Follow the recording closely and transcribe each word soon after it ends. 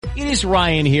It is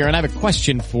Ryan here, and I have a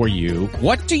question for you.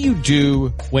 What do you do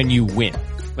when you win?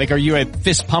 Like, are you a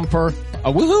fist pumper,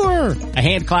 a woohooer, a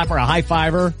hand clapper, a high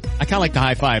fiver? I kind of like the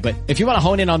high five, but if you want to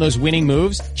hone in on those winning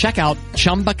moves, check out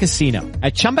Chumba Casino.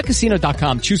 At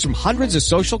ChumbaCasino.com, choose from hundreds of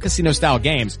social casino style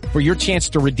games for your chance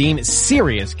to redeem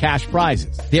serious cash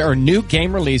prizes. There are new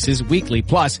game releases weekly,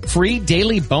 plus free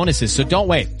daily bonuses. So don't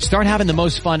wait. Start having the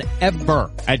most fun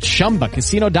ever at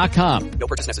ChumbaCasino.com. No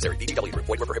purchase necessary. VGW Group.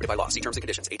 Void where prohibited by law. See terms and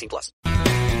conditions. 18+.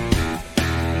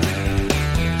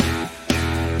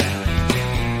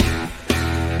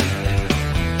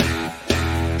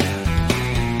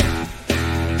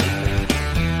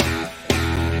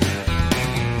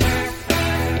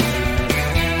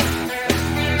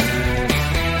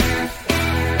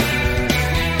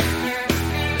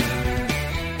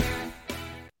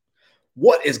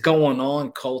 What is going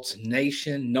on, Colts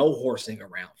Nation? No horsing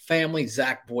around. Family,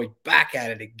 Zach Boyd back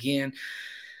at it again.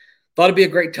 Thought it'd be a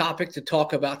great topic to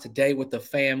talk about today with the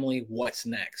family. What's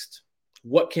next?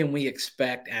 What can we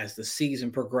expect as the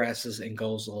season progresses and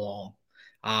goes along?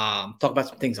 Talk about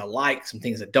some things I like, some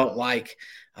things I don't like.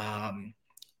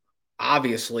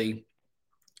 Obviously,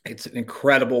 it's an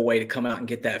incredible way to come out and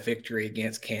get that victory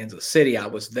against Kansas City. I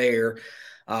was there.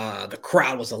 The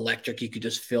crowd was electric. You could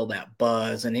just feel that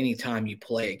buzz. And anytime you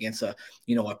play against a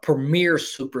premier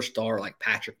superstar like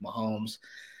Patrick Mahomes,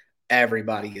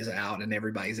 everybody is out and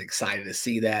everybody's excited to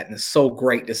see that. And it's so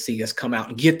great to see us come out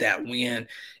and get that win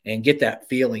and get that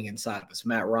feeling inside of us.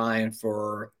 Matt Ryan,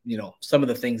 for, some of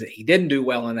the things that he didn't do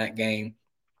well in that game,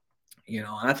 and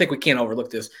I think we can't overlook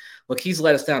this. Look, he's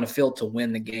let us down the field to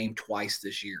win the game twice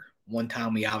this year. One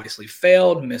time we obviously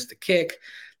failed, missed a kick.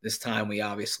 This time we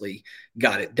obviously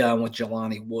got it done with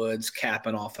Jelani Woods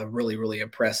capping off a really, really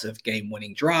impressive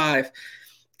game-winning drive.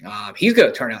 He's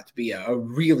going to turn out to be a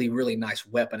really, really nice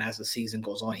weapon as the season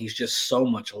goes on. He's just so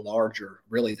much larger,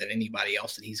 really, than anybody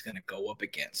else that he's going to go up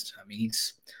against. I mean,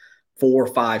 he's 4,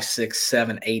 5, 6,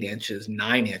 7, 8 inches,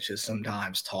 9 inches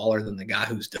sometimes taller than the guy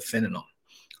who's defending him.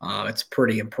 It's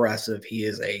pretty impressive. He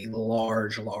is a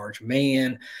large, large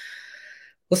man.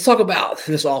 Let's talk about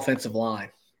this offensive line.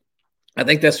 I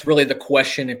think that's really the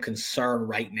question and concern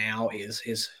right now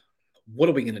is what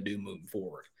are we going to do moving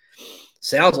forward?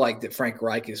 Sounds like that Frank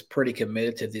Reich is pretty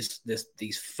committed to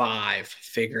these 5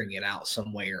 figuring it out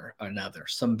some way or another,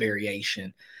 some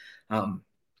variation. I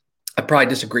probably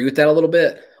disagree with that a little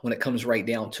bit when it comes right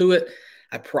down to it.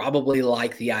 I probably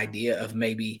like the idea of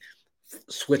maybe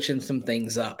switching some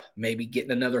things up, maybe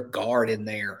getting another guard in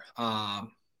there.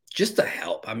 Just to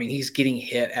help. I mean, he's getting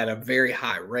hit at a very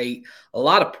high rate, a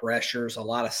lot of pressures, a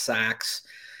lot of sacks.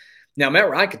 Now, Matt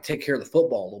Ryan could take care of the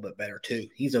football a little bit better, too.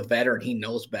 He's a veteran. He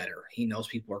knows better. He knows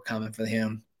people are coming for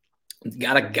him.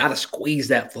 Gotta squeeze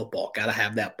that football. Gotta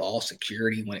have that ball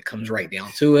security when it comes right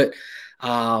down to it.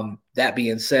 That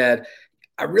being said,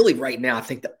 I really right now I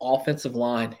think the offensive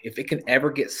line, if it can ever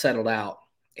get settled out,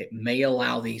 it may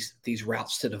allow these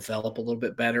routes to develop a little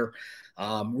bit better.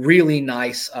 Really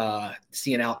nice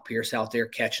seeing Alec Pierce out there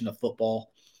catching the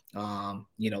football.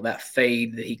 That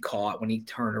fade that he caught when he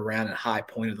turned around and high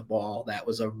pointed the ball, that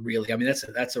was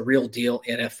that's a real deal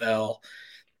NFL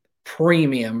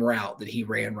premium route that he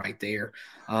ran right there.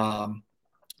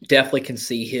 Definitely can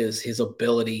see his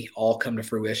ability all come to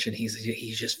fruition.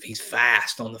 He's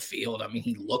fast on the field. I mean,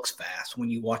 he looks fast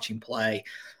when you watch him play.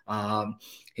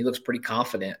 He looks pretty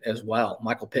confident as well.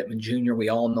 Michael Pittman Jr., we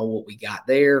all know what we got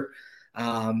there.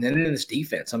 And in this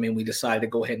defense, I mean, we decided to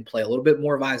go ahead and play a little bit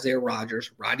more of Isaiah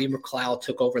Rodgers. Rodney McLeod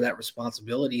took over that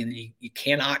responsibility, and you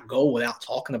cannot go without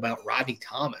talking about Rodney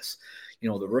Thomas. The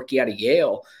rookie out of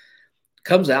Yale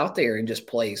comes out there and just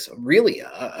plays really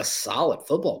a solid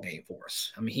football game for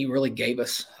us. I mean, he really gave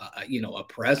us, a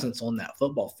presence on that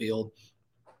football field.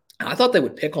 I thought they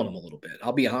would pick on him a little bit.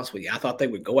 I'll be honest with you. I thought they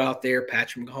would go out there,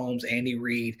 Patrick Mahomes, Andy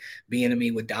Reid,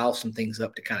 Bieniemy would dial some things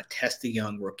up to kind of test the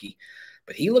young rookie.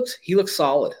 But he looks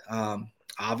solid.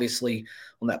 Obviously,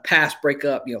 on that pass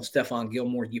breakup, Stephon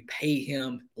Gilmore, you pay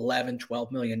him $11,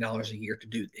 $12 million a year to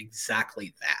do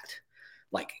exactly that.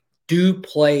 Like,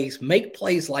 make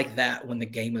plays like that when the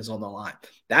game is on the line.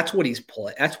 That's what he's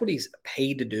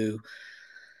paid to do.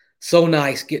 So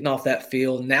nice getting off that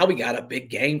field. Now we got a big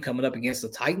game coming up against the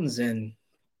Titans, and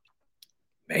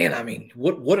man, I mean,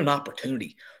 what an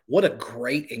opportunity. What a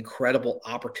great, incredible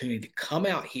opportunity to come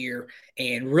out here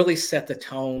and really set the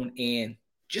tone and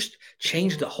just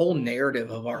change the whole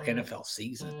narrative of our NFL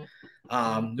season.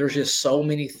 There's just so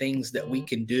many things that we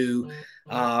can do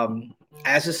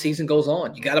as the season goes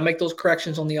on. You got to make those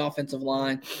corrections on the offensive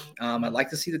line. I'd like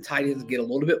to see the tight ends get a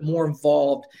little bit more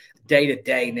involved. day to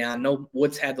day. Now, I know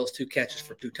Woods had those 2 catches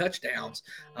for 2 touchdowns,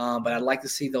 but I'd like to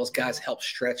see those guys help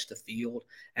stretch the field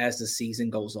as the season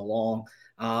goes along.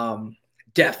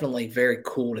 Definitely very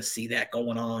cool to see that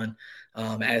going on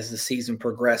as the season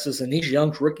progresses. And these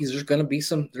young rookies, there's going to be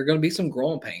some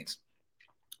growing pains.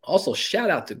 Also,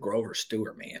 shout out to Grover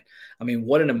Stewart, man. I mean,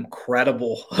 what an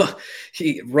incredible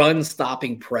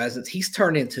run-stopping presence. He's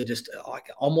turned into just like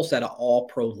almost at an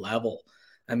all-pro level.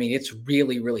 I mean, it's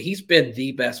really, really – he's been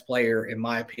the best player, in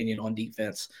my opinion, on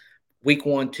defense. Week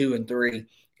 1, 2, and 3,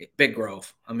 Big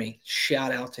Grove. I mean,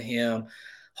 shout out to him.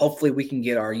 Hopefully we can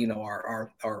get our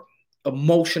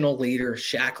emotional leader,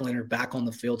 Shaq Leonard, back on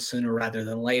the field sooner rather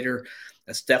than later.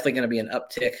 That's definitely going to be an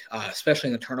uptick, especially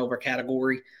in the turnover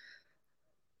category.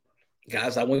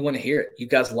 Guys, we want to hear it. You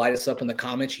guys light us up in the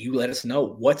comments. You let us know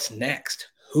what's next.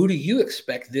 Who do you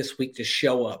expect this week to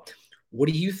show up? What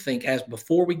do you think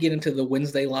before we get into the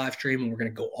Wednesday live stream, and we're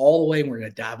going to go all the way and we're going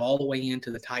to dive all the way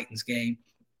into the Titans game?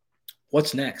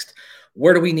 What's next?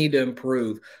 Where do we need to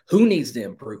improve? Who needs to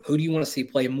improve? Who do you want to see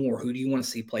play more? Who do you want to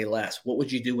see play less? What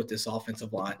would you do with this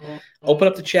offensive line? Open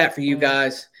up the chat for you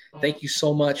guys. Thank you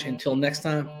so much. Until next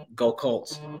time, go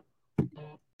Colts.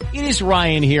 It is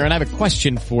Ryan here, and I have a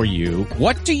question for you.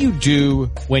 What do you do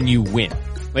when you win?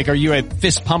 Like, are you a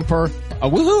fist pumper, a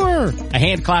woohooer, a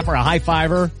hand clapper, a high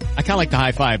fiver? I kind of like the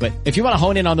high five, but if you want to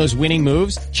hone in on those winning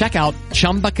moves, check out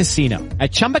Chumba Casino.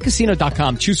 At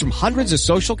ChumbaCasino.com, choose from hundreds of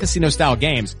social casino style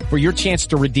games for your chance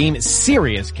to redeem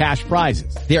serious cash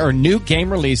prizes. There are new game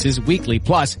releases weekly,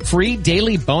 plus free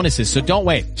daily bonuses. So don't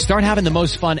wait. Start having the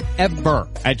most fun ever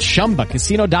at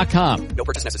ChumbaCasino.com. No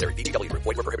purchase necessary. VGW Group.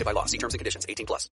 Void where prohibited by law. See terms and conditions. 18+.